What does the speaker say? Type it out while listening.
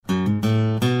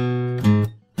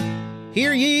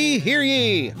Hear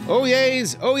ye, oh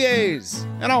yeas,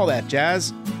 and all that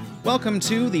jazz. Welcome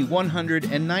to the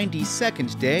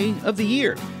 192nd day of the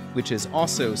year, which is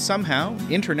also somehow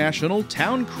International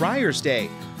Town Criers Day.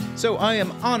 So I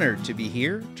am honored to be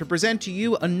here to present to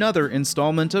you another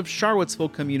installment of Charlottesville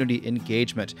Community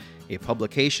Engagement, a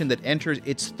publication that enters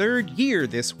its third year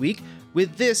this week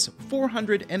with this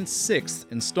 406th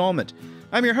installment.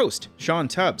 I'm your host, Sean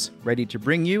Tubbs, ready to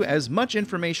bring you as much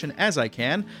information as I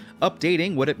can,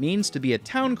 updating what it means to be a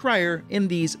town crier in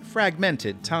these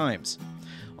fragmented times.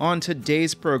 On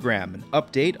today's program, an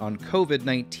update on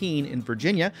COVID-19 in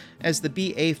Virginia as the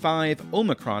BA.5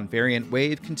 Omicron variant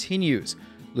wave continues.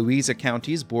 Louisa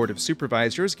County's Board of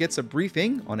Supervisors gets a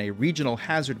briefing on a regional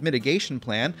hazard mitigation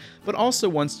plan, but also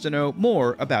wants to know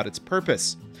more about its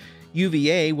purpose.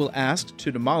 UVA will ask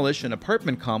to demolish an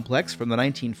apartment complex from the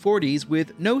 1940s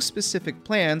with no specific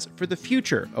plans for the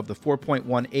future of the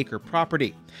 4.1-acre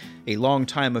property. A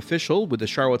longtime official with the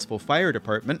Charlottesville Fire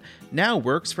Department now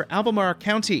works for Albemarle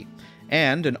County.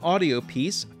 And an audio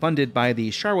piece funded by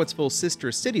the Charlottesville Sister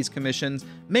Cities Commission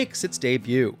makes its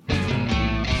debut.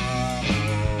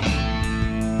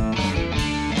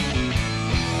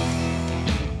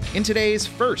 In today's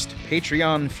first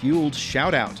Patreon-fueled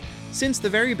shoutout, since the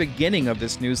very beginning of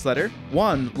this newsletter,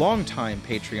 one longtime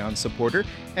Patreon supporter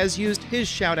has used his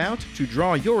shout-out to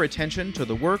draw your attention to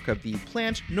the work of the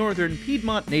Plant Northern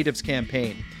Piedmont Natives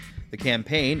Campaign. The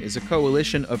campaign is a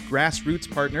coalition of grassroots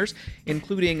partners,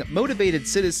 including motivated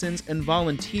citizens and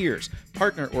volunteers,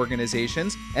 partner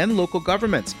organizations, and local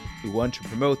governments who want to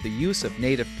promote the use of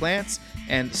native plants,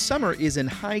 and summer is in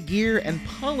high gear and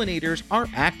pollinators are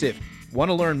active. Want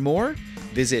to learn more?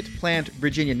 Visit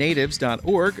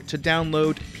plantvirginianatives.org to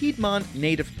download Piedmont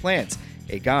Native Plants,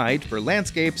 a guide for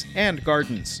landscapes and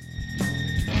gardens.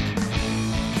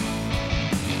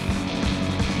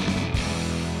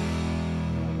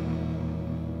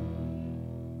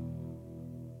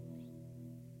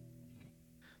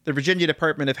 The Virginia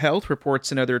Department of Health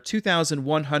reports another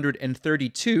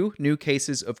 2,132 new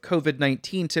cases of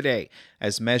COVID-19 today,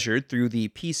 as measured through the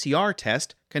PCR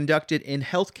test conducted in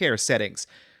healthcare settings.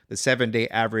 The 7-day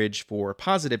average for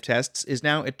positive tests is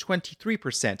now at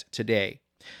 23% today.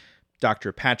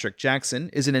 Dr. Patrick Jackson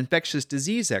is an infectious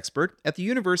disease expert at the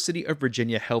University of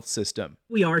Virginia Health System.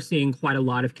 We are seeing quite a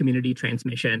lot of community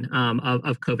transmission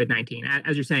of COVID-19.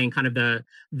 As you're saying, kind of the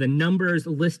numbers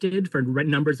listed for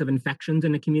numbers of infections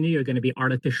in the community are going to be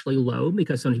artificially low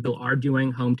because some people are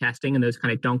doing home testing and those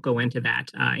kind of don't go into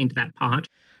that pot.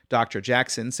 Dr.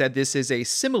 Jackson said this is a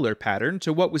similar pattern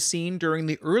to what was seen during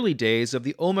the early days of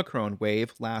the Omicron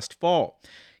wave last fall.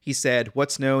 He said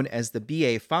what's known as the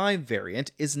BA.5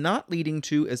 variant is not leading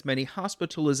to as many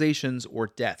hospitalizations or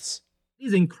deaths. It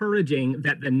is encouraging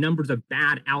that the numbers of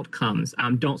bad outcomes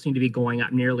don't seem to be going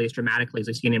up nearly as dramatically as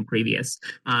we've seen in previous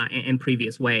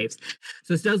waves.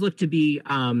 So this does look to be,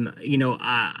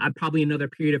 probably another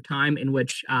period of time in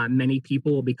which many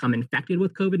people will become infected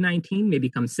with COVID-19, may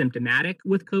become symptomatic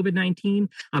with COVID-19,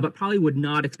 but probably would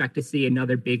not expect to see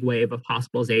another big wave of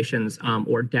hospitalizations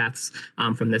or deaths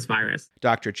from this virus.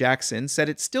 Dr. Jackson said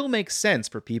it still makes sense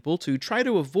for people to try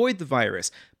to avoid the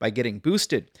virus by getting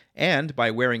boosted and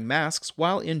by wearing masks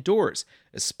while indoors,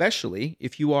 especially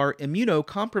if you are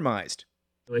immunocompromised.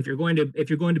 So if you're going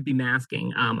to be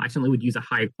masking, I certainly would use a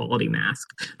high quality mask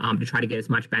to try to get as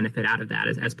much benefit out of that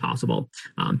as possible.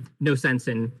 No sense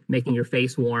in making your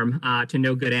face warm to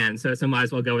no good end, so might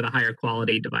as well go with a higher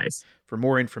quality device. For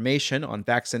more information on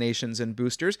vaccinations and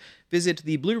boosters, visit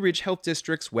the Blue Ridge Health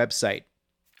District's website.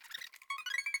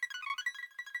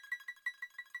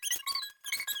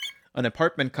 An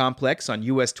apartment complex on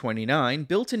US 29,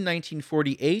 built in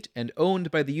 1948 and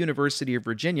owned by the University of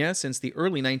Virginia since the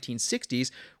early 1960s,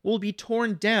 will be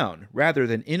torn down rather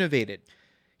than innovated.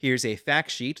 Here's a fact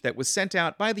sheet that was sent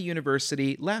out by the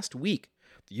university last week.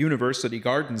 The University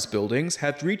Gardens buildings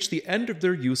have reached the end of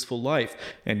their useful life,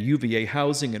 and UVA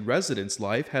Housing and Residence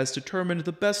Life has determined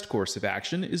the best course of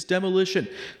action is demolition,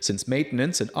 since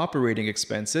maintenance and operating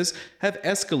expenses have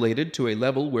escalated to a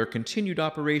level where continued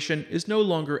operation is no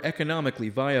longer economically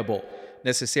viable.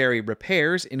 Necessary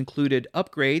repairs included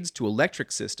upgrades to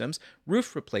electric systems,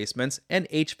 roof replacements, and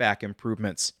HVAC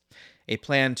improvements. A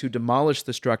plan to demolish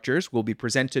the structures will be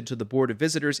presented to the Board of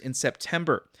Visitors in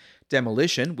September.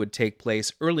 Demolition would take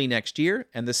place early next year,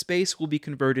 and the space will be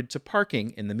converted to parking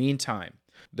in the meantime.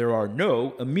 There are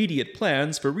no immediate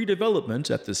plans for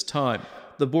redevelopment at this time.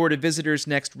 The Board of Visitors'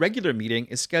 next regular meeting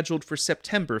is scheduled for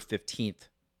September 15th.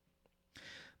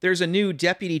 There's a new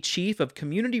Deputy Chief of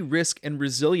Community Risk and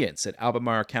Resilience at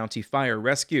Albemarle County Fire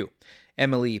Rescue.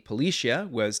 Emily Policia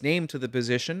was named to the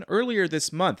position earlier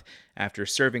this month after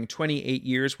serving 28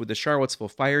 years with the Charlottesville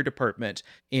Fire Department.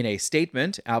 In a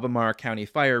statement, Albemarle County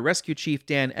Fire Rescue Chief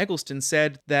Dan Eggleston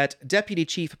said that Deputy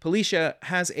Chief Policia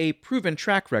has a proven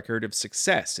track record of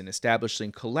success in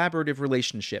establishing collaborative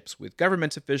relationships with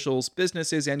government officials,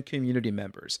 businesses, and community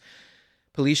members.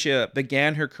 Policia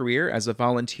began her career as a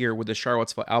volunteer with the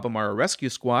Charlottesville Albemarle Rescue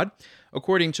Squad.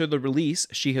 According to the release,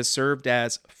 she has served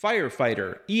as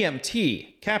firefighter,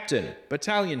 EMT, captain,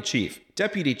 battalion chief,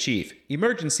 deputy chief,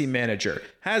 emergency manager,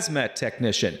 hazmat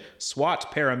technician, SWAT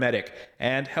paramedic,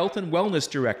 and health and wellness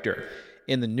director.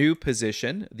 In the new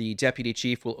position, the deputy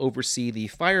chief will oversee the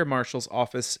fire marshal's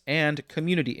office and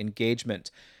community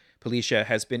engagement. Policia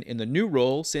has been in the new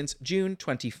role since June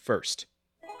 21st.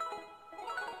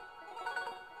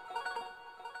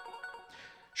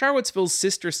 Charlottesville's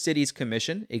Sister Cities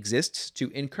Commission exists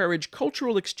to encourage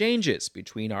cultural exchanges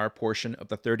between our portion of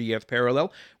the 30th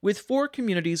parallel with 4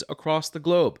 communities across the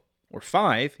globe, or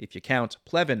 5 if you count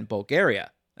Pleven, Bulgaria,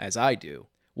 as I do.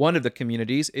 One of the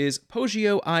communities is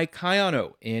Poggio ai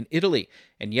Caiano in Italy,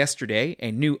 and yesterday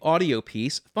a new audio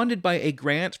piece funded by a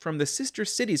grant from the Sister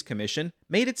Cities Commission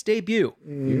made its debut.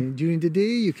 During the day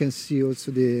you can see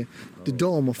also the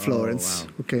Dome of Florence,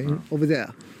 over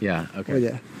there. Yeah, okay. Over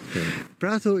there. Okay.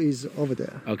 Prato is over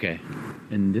there. Okay.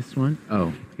 And this one?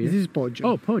 Oh, here? This is Poggio.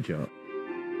 Oh, Poggio.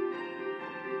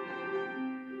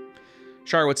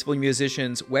 Charlottesville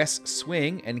musicians Wes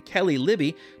Swing and Kelly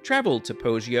Libby traveled to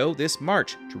Poggio this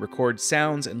March to record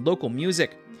sounds and local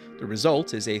music. The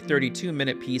result is a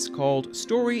 32-minute piece called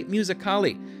Story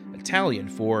Musicali, Italian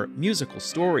for musical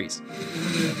stories.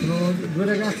 Sono 2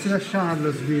 ragazzi da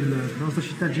Charlottesville, nostra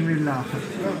città gemellata.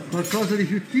 Qualcosa di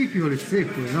più tipico del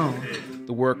secolo, no?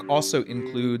 The work also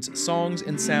includes songs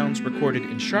and sounds recorded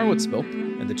in Charlottesville,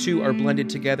 and the two are blended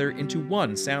together into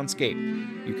one soundscape.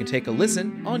 You can take a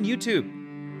listen on YouTube.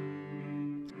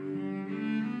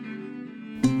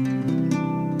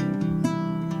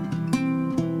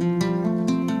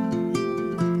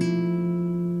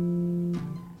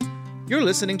 You're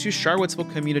listening to Charlottesville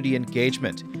Community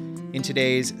Engagement. In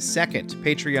today's second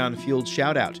Patreon-fueled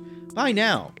shoutout, by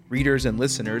now, readers and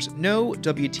listeners know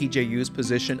WTJU's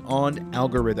position on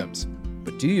algorithms.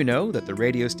 But do you know that the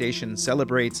radio station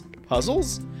celebrates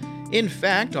puzzles? In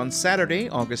fact, on Saturday,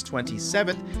 August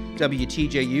 27th,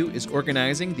 WTJU is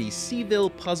organizing the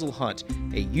Seaville Puzzle Hunt,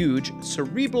 a huge,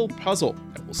 cerebral puzzle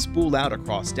that will spool out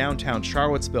across downtown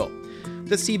Charlottesville.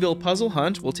 The Seaville Puzzle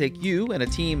Hunt will take you and a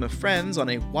team of friends on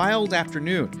a wild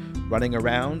afternoon, running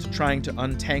around trying to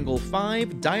untangle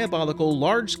 5 diabolical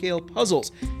large-scale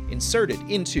puzzles inserted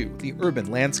into the urban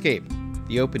landscape.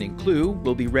 The opening clue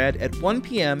will be read at 1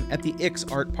 p.m. at the Ix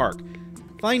Art Park.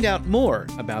 Find out more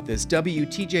about this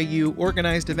WTJU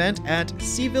organized event at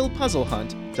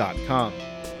SeavillePuzzleHunt.com.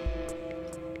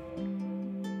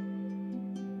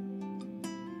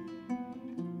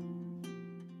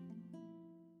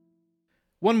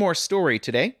 One more story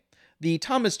today. The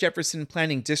Thomas Jefferson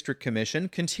Planning District Commission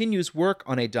continues work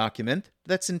on a document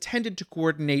that's intended to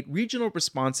coordinate regional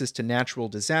responses to natural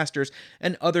disasters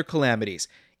and other calamities.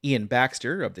 Ian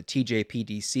Baxter of the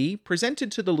TJPDC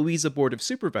presented to the Louisa Board of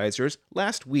Supervisors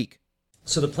last week.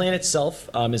 So the plan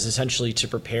itself is essentially to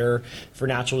prepare for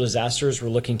natural disasters. We're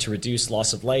looking to reduce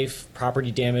loss of life, property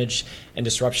damage, and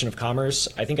disruption of commerce.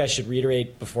 I think I should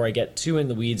reiterate before I get too in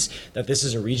the weeds that this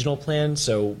is a regional plan,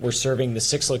 so we're serving the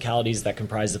 6 localities that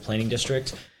comprise the planning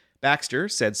district. Baxter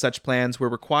said such plans were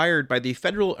required by the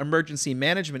Federal Emergency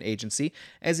Management Agency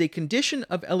as a condition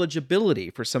of eligibility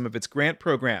for some of its grant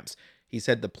programs. He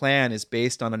said the plan is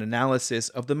based on an analysis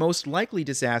of the most likely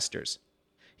disasters.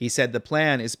 The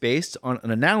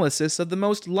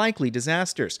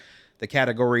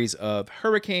categories of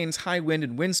hurricanes, high wind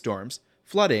and windstorms,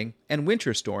 flooding, and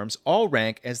winter storms all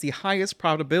rank as the highest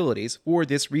probabilities for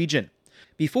this region.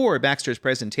 Before Baxter's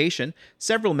presentation,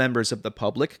 several members of the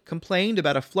public complained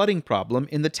about a flooding problem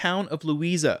in the town of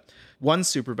Louisa. One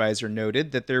supervisor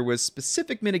noted that there was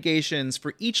specific mitigations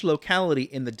for each locality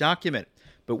in the document,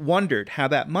 but wondered how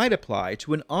that might apply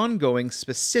to an ongoing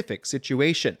specific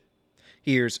situation.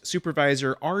 Here's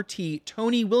Supervisor R.T.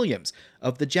 Tony Williams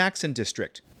of the Jackson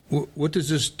District. What does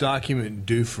this document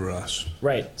do for us?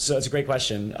 Right, so that's a great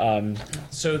question.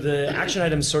 So the action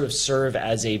items sort of serve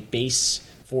as a base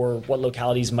for what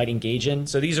localities might engage in.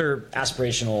 So these are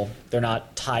aspirational. They're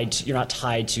not tied to, you're not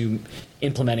tied to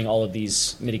implementing all of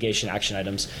these mitigation action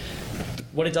items.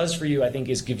 What it does for you, I think,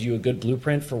 is give you a good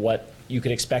blueprint for what you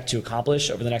could expect to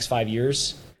accomplish over the next 5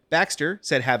 years. Baxter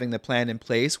said having the plan in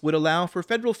place would allow for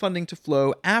federal funding to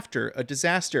flow after a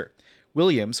disaster.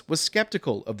 Williams was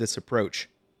skeptical of this approach.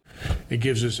 It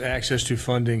gives us access to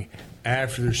funding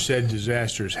after said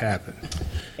disasters happen.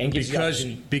 And gives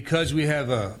you Because we have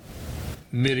a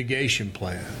mitigation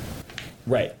plan.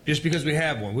 right. Just because we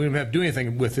have one. We don't have to do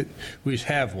anything with it. We just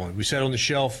have one. We set on the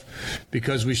shelf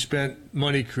because we spent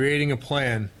money creating a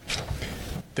plan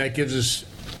that gives us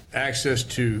access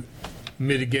to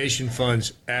mitigation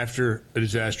funds after a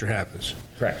disaster happens.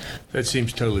 Correct. That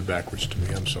seems totally backwards to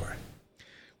me. I'm sorry.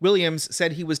 Williams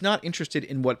said he was not interested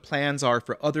in what plans are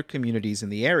for other communities in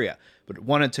the area, but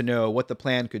wanted to know what the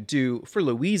plan could do for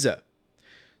Louisa.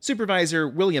 Supervisor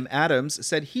William Adams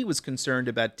said he was concerned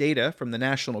about data from the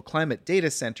National Climate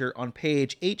Data Center on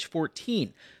page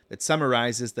H14 that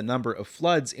summarizes the number of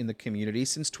floods in the community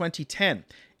since 2010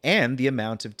 and the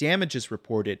amount of damages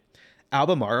reported.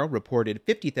 Albemarle reported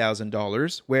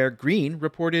 $50,000, where Greene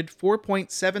reported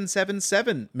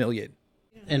 $4.777 million.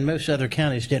 And most other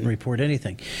counties didn't report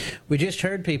anything. We just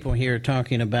heard people here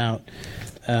talking about,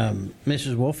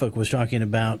 Mrs. Woolfolk was talking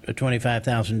about a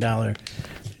 $25,000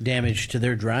 damage to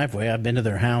their driveway. I've been to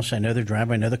their house. I know their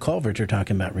driveway. I know the culverts are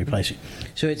talking about replacing.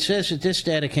 So it says that this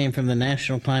data came from the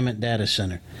National Climate Data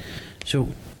Center. So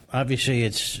obviously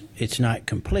it's not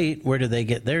complete. Where do they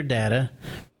get their data?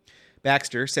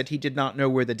 Baxter said he did not know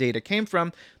where the data came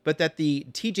from, but that the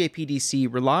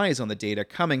TJPDC relies on the data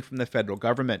coming from the federal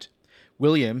government.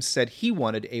 Williams said he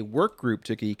wanted a work group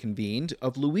to be convened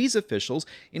of Louisa officials,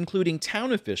 including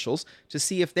town officials, to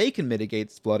see if they can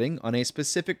mitigate flooding on a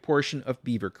specific portion of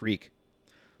Beaver Creek.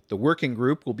 The working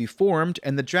group will be formed,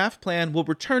 and the draft plan will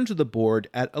return to the board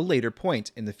at a later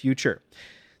point in the future.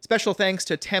 Special thanks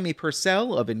to Tammy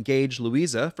Purcell of Engage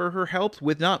Louisa for her help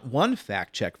with not one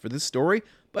fact check for this story,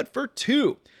 but for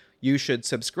two. You should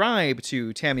subscribe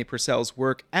to Tammy Purcell's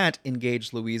work at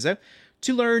Engage Louisa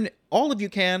to learn all of you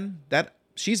can. That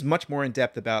she's much more in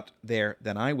depth about there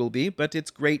than I will be, but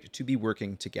it's great to be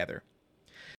working together.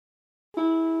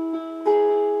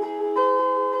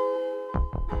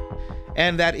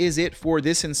 And that is it for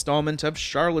this installment of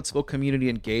Charlottesville Community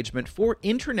Engagement for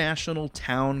International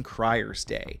Town Criers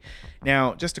Day.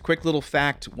 Now, just a quick little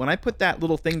fact, when I put that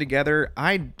little thing together,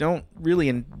 I don't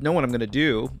really know what I'm going to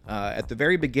do. At the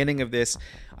very beginning of this,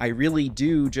 I really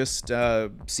do just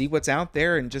see what's out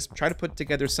there and just try to put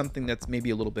together something that's maybe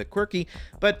a little bit quirky.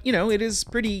 But, you know, it is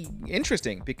pretty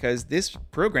interesting because this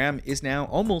program is now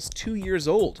almost 2 years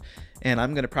old. And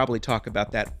I'm going to probably talk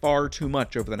about that far too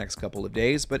much over the next couple of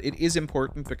days, but it is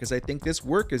important because I think this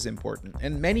work is important,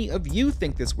 and many of you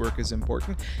think this work is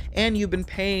important, and you've been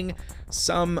paying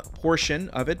some portion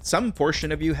of it. Some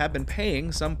portion of you have been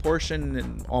paying some portion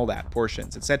and all that,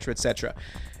 portions, etc., etc.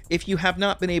 If you have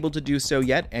not been able to do so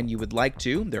yet and you would like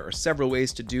to, there are several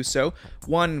ways to do so.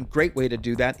 One great way to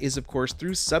do that is, of course,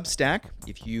 through Substack.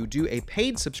 If you do a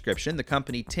paid subscription, the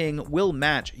company Ting will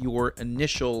match your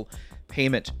initial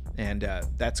payment, and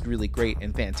that's really great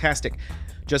and fantastic.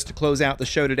 Just to close out the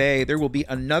show today, there will be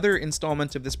another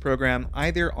installment of this program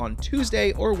either on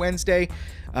Tuesday or Wednesday.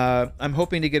 I'm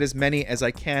hoping to get as many as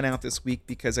I can out this week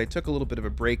because I took a little bit of a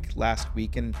break last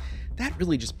week, and that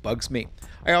really just bugs me.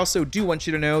 I also do want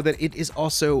you to know that it is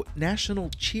also National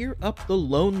Cheer Up the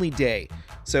Lonely Day,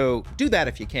 so do that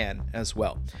if you can as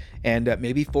well. And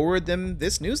maybe forward them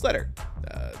this newsletter.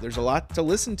 There's a lot to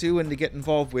listen to and to get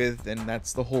involved with, and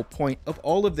that's the whole point of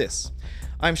all of this.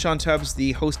 I'm Sean Tubbs,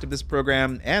 the host of this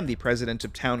program and the president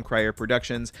of Town Crier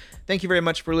Productions. Thank you very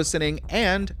much for listening,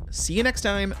 and see you next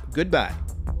time. Goodbye.